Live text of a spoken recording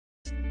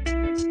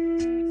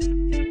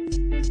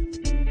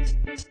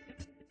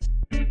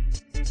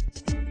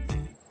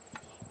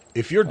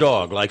If your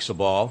dog likes a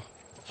ball,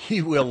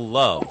 he will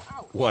love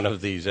one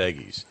of these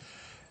eGGes.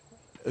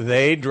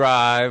 They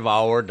drive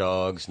our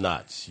dogs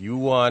nuts. You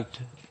want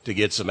to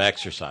get some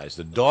exercise.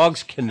 The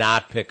dogs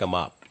cannot pick them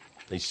up.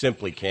 They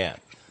simply can't.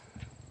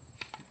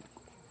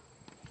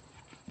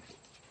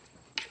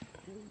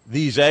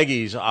 These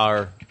eGGes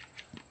are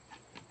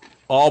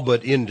all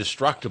but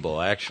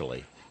indestructible,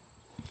 actually.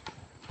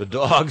 The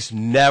dogs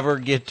never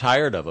get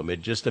tired of them.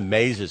 It just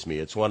amazes me.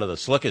 It's one of the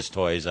slickest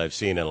toys I've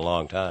seen in a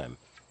long time.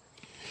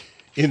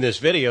 In this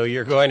video,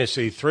 you're going to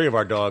see 3 of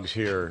our dogs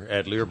here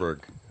at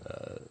Leerburg.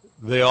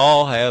 They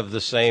all have the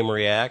same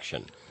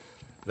reaction.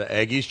 The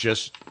eGGes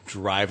just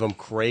drive them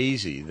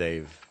crazy.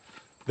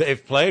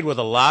 They've played with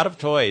a lot of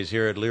toys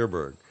here at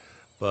Leerburg,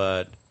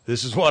 but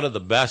this is one of the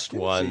best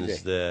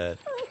ones that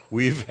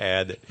we've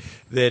had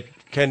that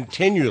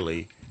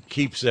continually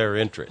keeps their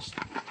interest.